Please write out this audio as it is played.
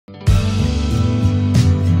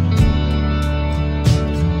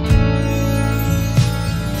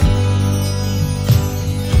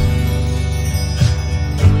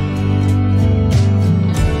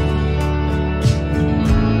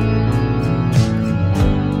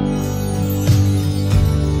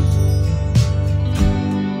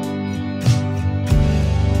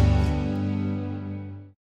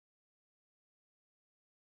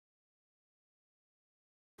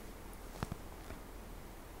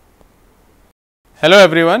Hello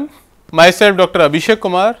everyone, myself Dr. Abhishek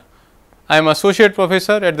Kumar. I am Associate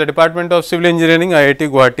Professor at the Department of Civil Engineering, IIT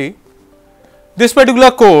Guwahati. This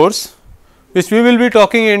particular course, which we will be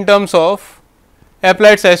talking in terms of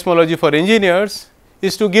applied seismology for engineers,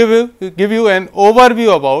 is to give you an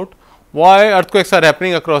overview about why earthquakes are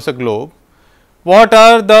happening across the globe, what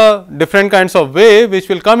are the different kinds of wave which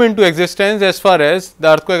will come into existence as far as the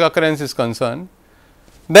earthquake occurrence is concerned.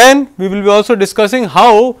 Then we will be also discussing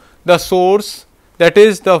how the source, that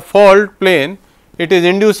is the fault plane, it is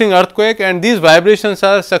inducing earthquake, and these vibrations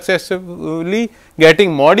are successively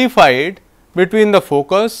getting modified between the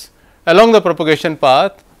focus along the propagation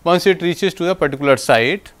path once it reaches to the particular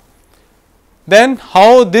site. Then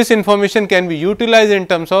how this information can be utilized in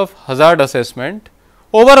terms of hazard assessment.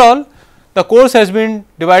 Overall, the course has been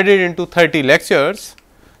divided into 30 lectures.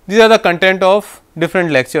 These are the content of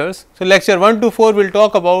different lectures. So, lecture 1 to 4 will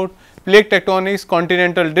talk about plate tectonics,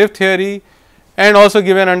 continental drift theory, and also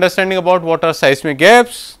give an understanding about what are seismic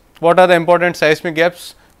gaps, what are the important seismic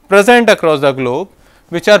gaps present across the globe,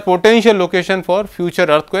 which are potential location for future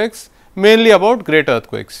earthquakes, mainly about great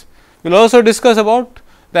earthquakes. We will also discuss about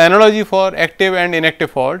the analogy for active and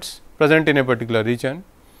inactive faults present in a particular region.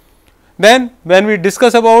 Then when we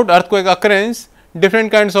discuss about earthquake occurrence,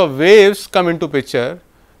 different kinds of waves come into picture,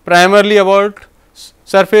 primarily about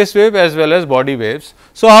surface wave as well as body waves.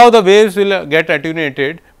 So, how the waves will get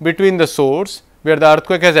attenuated between the source where the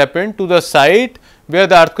earthquake has happened to the site where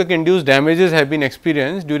the earthquake induced damages have been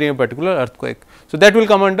experienced during a particular earthquake. So, that will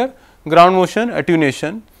come under ground motion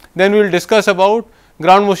attenuation. Then we will discuss about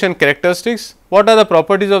ground motion characteristics, what are the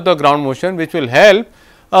properties of the ground motion which will help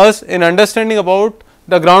us in understanding about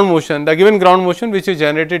the ground motion, the given ground motion which is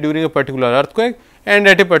generated during a particular earthquake and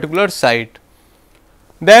at a particular site.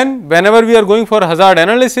 Then whenever we are going for hazard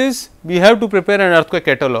analysis, we have to prepare an earthquake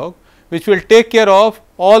catalog which will take care of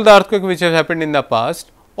all the earthquake which have happened in the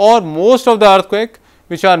past or most of the earthquake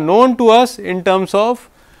which are known to us in terms of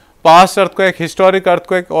past earthquake, historic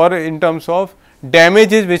earthquake, or in terms of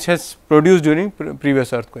damages which has produced during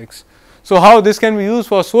previous earthquakes. So, how this can be used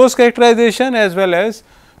for source characterization as well as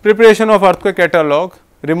preparation of earthquake catalog,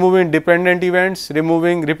 removing dependent events,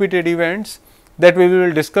 removing repeated events, that we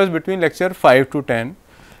will discuss between lecture 5 to 10.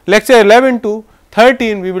 Lecture 11 to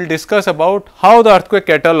 13 we will discuss about how the earthquake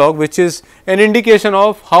catalog, which is an indication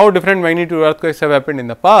of how different magnitude earthquakes have happened in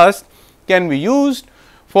the past, can be used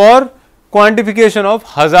for quantification of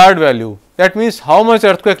hazard value. That means, how much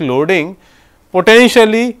earthquake loading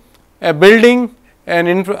potentially a building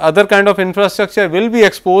and other kind of infrastructure will be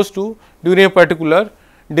exposed to during a particular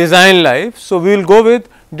design life. So, we will go with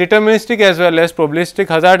deterministic as well as probabilistic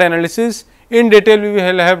hazard analysis. In detail, we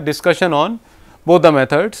will have discussion on both the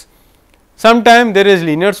methods. Sometimes there is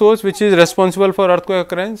linear source which is responsible for earthquake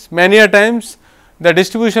occurrence. Many a times the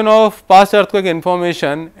distribution of past earthquake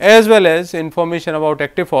information as well as information about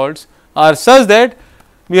active faults are such that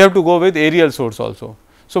we have to go with aerial source also.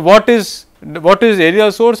 So, what is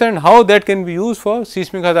aerial source and how that can be used for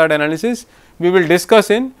seismic hazard analysis, we will discuss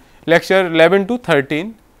in lecture 11 to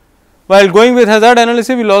 13. While going with hazard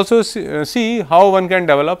analysis, we will also see how one can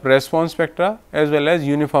develop response spectra as well as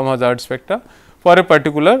uniform hazard spectra for a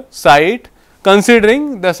particular site,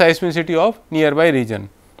 considering the seismicity of nearby region.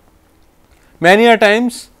 Many a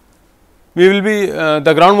times we will be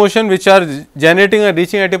the ground motion which are generating or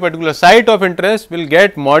reaching at a particular site of interest will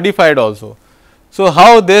get modified also. So,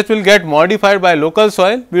 how this will get modified by local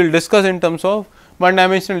soil, we will discuss in terms of one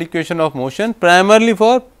dimensional equation of motion, primarily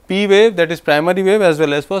for P wave, that is primary wave, as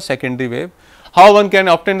well as for secondary wave. How one can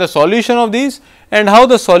obtain the solution of these and how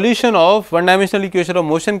the solution of one dimensional equation of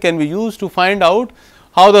motion can be used to find out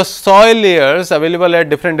how the soil layers available at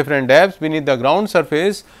different depths beneath the ground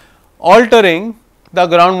surface altering the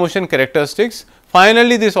ground motion characteristics.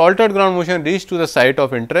 Finally, this altered ground motion reach to the site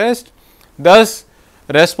of interest, thus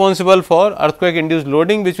responsible for earthquake induced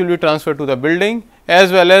loading which will be transferred to the building as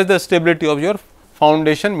well as the stability of your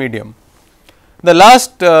foundation medium. The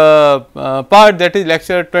last part, that is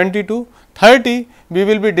lecture 20 to 30, we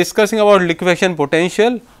will be discussing about liquefaction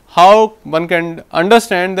potential, how one can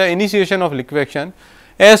understand the initiation of liquefaction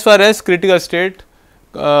as far as critical state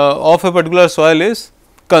of a particular soil is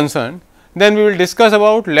concerned. Then we will discuss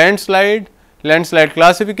about landslide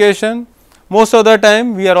classification. Most of the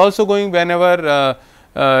time we are also going, whenever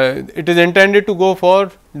it is intended to go for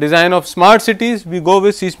design of smart cities, we go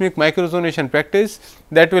with seismic microzonation practice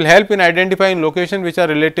that will help in identifying locations which are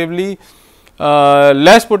relatively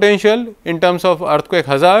less potential in terms of earthquake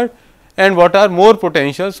hazard and what are more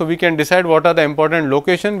potential. So, we can decide what are the important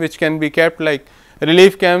locations which can be kept, like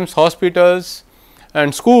relief camps, hospitals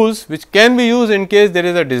and schools, which can be used in case there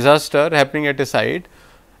is a disaster happening at a site,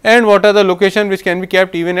 and what are the location which can be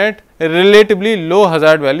kept even at relatively low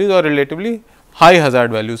hazard values or relatively high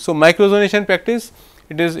hazard values. So, microzonation practice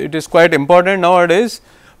it is quite important nowadays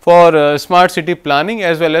for smart city planning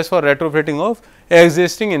as well as for retrofitting of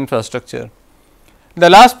existing infrastructure. The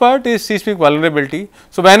last part is seismic vulnerability.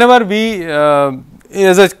 So, whenever we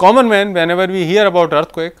as a common man, whenever we hear about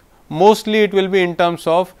earthquake, mostly it will be in terms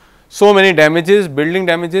of so many damages, building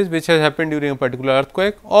damages which has happened during a particular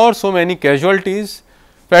earthquake, or so many casualties,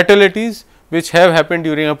 fatalities which have happened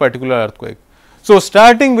during a particular earthquake. So,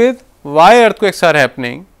 starting with why earthquakes are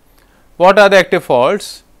happening, what are the active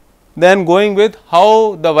faults, then going with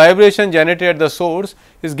how the vibration generated at the source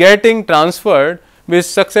is getting transferred with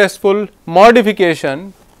successful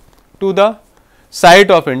modification to the site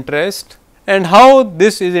of interest, and how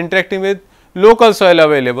this is interacting with local soil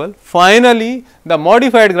available. Finally, the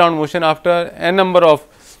modified ground motion after a number of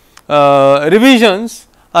revisions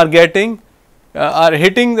are getting are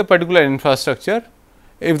hitting the particular infrastructure.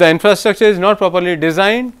 If the infrastructure is not properly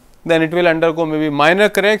designed, then it will undergo maybe minor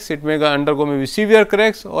cracks, it may undergo maybe severe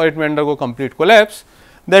cracks, or it may undergo complete collapse.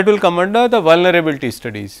 That will come under the vulnerability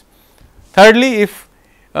studies. Thirdly, if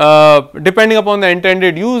depending upon the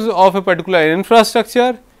intended use of a particular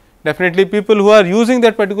infrastructure, definitely people who are using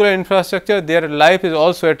that particular infrastructure, their life is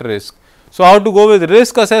also at risk. So, how to go with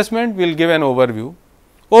risk assessment, we will give an overview.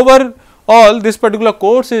 Overall, this particular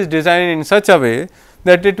course is designed in such a way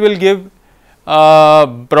that it will give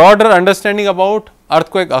broader understanding about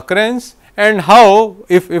earthquake occurrence, and how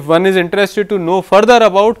if one is interested to know further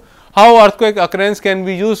about how earthquake occurrence can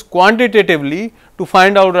be used quantitatively to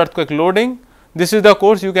find out earthquake loading, this is the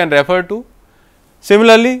course you can refer to.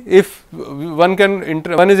 Similarly, if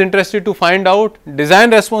one is interested to find out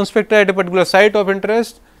design response spectra at a particular site of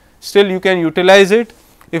interest, still you can utilize it.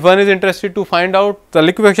 If one is interested to find out the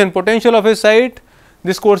liquefaction potential of a site,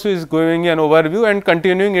 this course is giving an overview and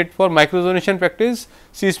continuing it for microzonation practice,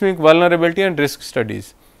 seismic vulnerability and risk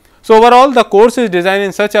studies. So, overall the course is designed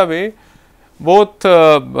in such a way both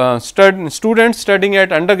students studying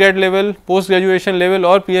at undergrad level, post graduation level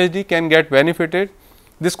or PhD can get benefited.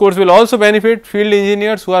 This course will also benefit field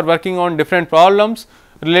engineers who are working on different problems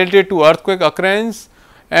related to earthquake occurrence,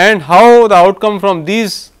 and how the outcome from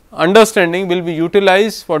these understanding will be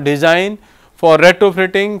utilized for design, for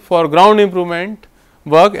retrofitting, for ground improvement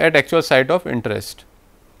work at actual site of interest.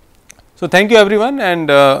 So, thank you everyone,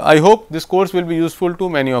 and I hope this course will be useful to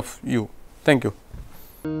many of you. Thank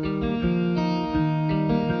you.